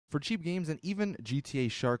For cheap games and even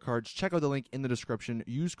GTA Shark cards, check out the link in the description.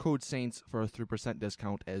 Use code SAINTS for a 3%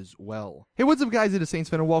 discount as well. Hey, what's up guys, it is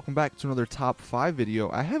Saintsfan and welcome back to another top 5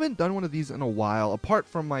 video. I haven't done one of these in a while, apart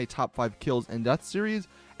from my top 5 kills and deaths series,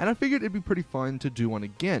 and I figured it'd be pretty fun to do one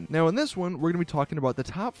again. Now in this one, we're going to be talking about the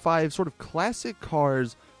top 5 sort of classic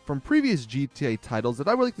cars from previous GTA titles that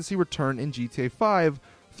I would like to see return in GTA 5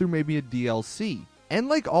 through maybe a DLC. And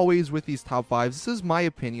like always with these top 5s, this is my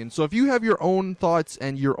opinion, so if you have your own thoughts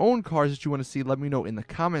and your own cars that you want to see, let me know in the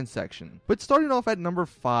comment section. But starting off at number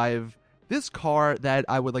 5, this car that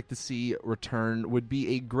I would like to see return would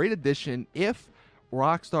be a great addition if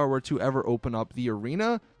Rockstar were to ever open up the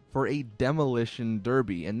arena for a demolition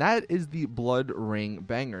derby, and that is the Blood Ring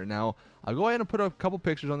Banger. Now, I'll go ahead and put a couple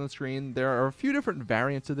pictures on the screen. There are a few different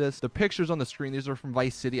variants of this. The pictures on the screen, these are from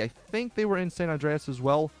Vice City. I think they were in San Andreas as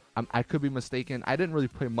well. I could be mistaken. I didn't really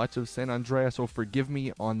play much of San Andreas, so forgive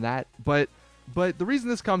me on that. But the reason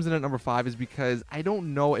this comes in at number 5 is because I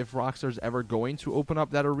don't know if Rockstar's ever going to open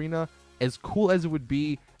up that arena. As cool as it would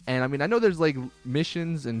be, and I mean, I know there's like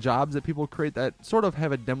missions and jobs that people create that sort of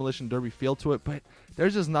have a demolition derby feel to it, but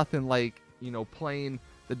there's just nothing like, you know, playing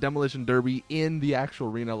the demolition derby in the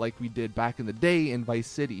actual arena like we did back in the day in Vice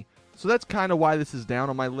City. So that's kind of why this is down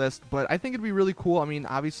on my list, but I think it'd be really cool. I mean,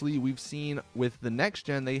 obviously we've seen with the next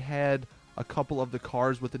gen, they had a couple of the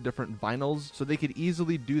cars with the different vinyls, so they could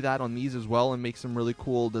easily do that on these as well and make some really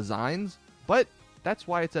cool designs. But that's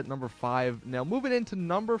why it's at number 5. Now, moving into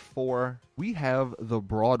number 4, we have the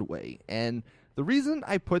Broadway. And the reason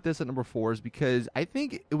I put this at number 4 is because I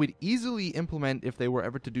think it would easily implement if they were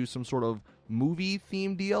ever to do some sort of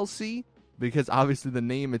movie-themed DLC. Because obviously the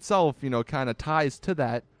name itself, you know, kind of ties to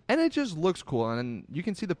that. And it just looks cool. And you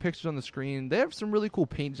can see the pictures on the screen. They have some really cool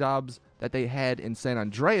paint jobs that they had in San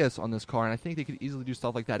Andreas on this car. And I think they could easily do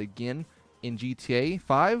stuff like that again in GTA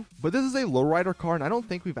 5, but this is a lowrider car, and I don't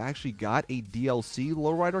think we've actually got a DLC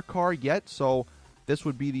lowrider car yet, so this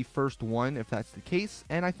would be the first one if that's the case,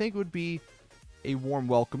 and I think it would be a warm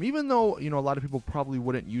welcome, even though, you know, a lot of people probably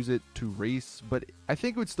wouldn't use it to race, but I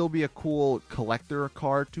think it would still be a cool collector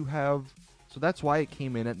car to have, so that's why it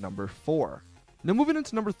came in at number 4. Now moving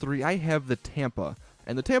into number 3, I have the Tampa.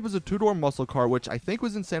 And the Tampa is a 2-door muscle car, which I think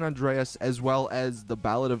was in San Andreas, as well as the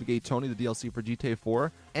Ballad of Gay Tony, the DLC for GTA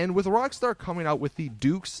 4. And with Rockstar coming out with the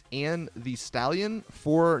Dukes and the Stallion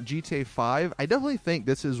for GTA 5, I definitely think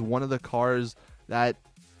this is one of the cars that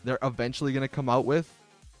they're eventually going to come out with.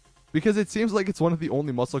 Because it seems like it's one of the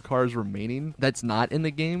only muscle cars remaining that's not in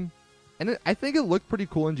the game. And I think it looked pretty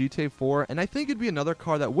cool in GTA 4, and I think it'd be another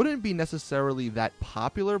car that wouldn't be necessarily that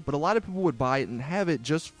popular, but a lot of people would buy it and have it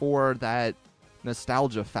just for that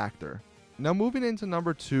nostalgia factor. Now moving into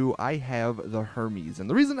number 2, I have the Hermes, and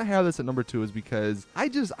the reason I have this at number 2 is because I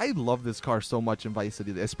love this car so much in Vice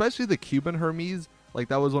City, especially the Cuban Hermes. Like,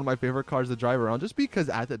 that was one of my favorite cars to drive around, just because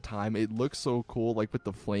at the time it looked so cool, like with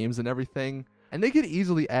the flames and everything. And they could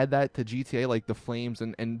easily add that to GTA, like the flames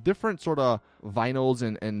and different sort of vinyls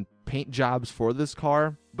and paint jobs for this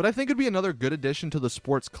car. But I think it'd be another good addition to the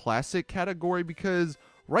sports classic category, because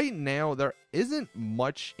right now there isn't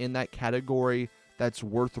much in that category that's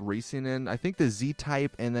worth racing in. I think the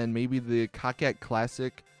Z-Type and then maybe the Coquette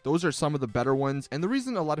Classic, those are some of the better ones. And the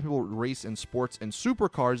reason a lot of people race in sports and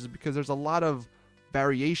supercars is because there's a lot of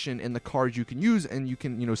variation in the cars you can use, and you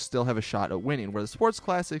can, you know, still have a shot at winning, where the sports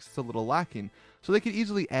classics is a little lacking. So they could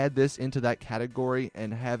easily add this into that category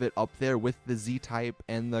and have it up there with the Z-Type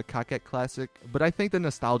and the Coquette Classic. But I think the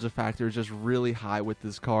nostalgia factor is just really high with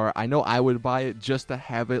this car. I know I would buy it just to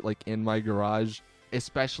have it like in my garage,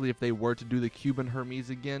 especially if they were to do the Cuban Hermes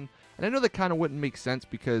again. And I know that kind of wouldn't make sense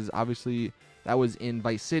because obviously that was in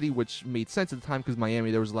Vice City, which made sense at the time because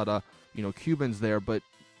Miami, there was a lot of, you know, Cubans there, but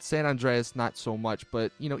San Andreas, not so much.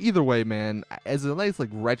 But, you know, either way, man, as a nice, like,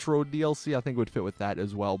 retro DLC, I think it would fit with that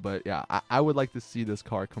as well. But, yeah, I would like to see this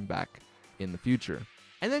car come back in the future.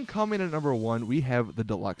 And then coming at number 1, we have the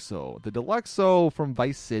Deluxo. The Deluxo from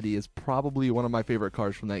Vice City is probably one of my favorite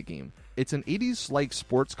cars from that game. It's an 80s-like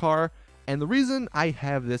sports car, and the reason I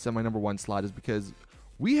have this at my number 1 slot is because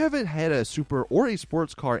we haven't had a super or a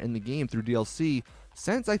sports car in the game through DLC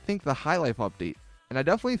since, I think, the High Life update. And I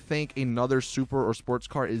definitely think another super or sports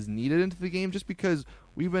car is needed into the game, just because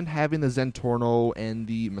we've been having the Zentorno and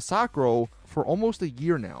the Massacro for almost a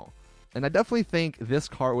year now. And I definitely think this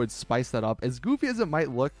car would spice that up. As goofy as it might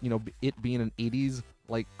look, you know, it being an 80s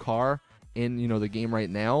like car in, you know, the game right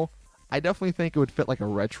now, I definitely think it would fit like a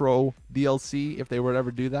retro DLC if they were to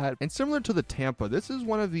ever do that. And similar to the Tampa, this is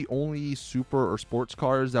one of the only super or sports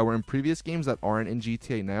cars that were in previous games that aren't in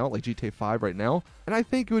GTA now, like GTA 5 right now. And I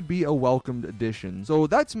think it would be a welcomed addition. So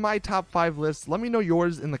that's my top 5 list. Let me know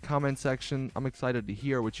yours in the comment section. I'm excited to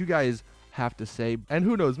hear what you guys have to say. And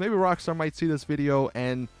who knows, maybe Rockstar might see this video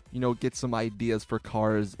and, you know, get some ideas for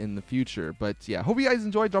cars in the future. But yeah, hope you guys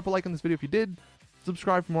enjoyed. Drop a like on this video if you did.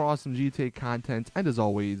 Subscribe for more awesome GTA content. And as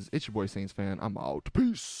always, it's your boy Saintsfan. I'm out.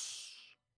 Peace.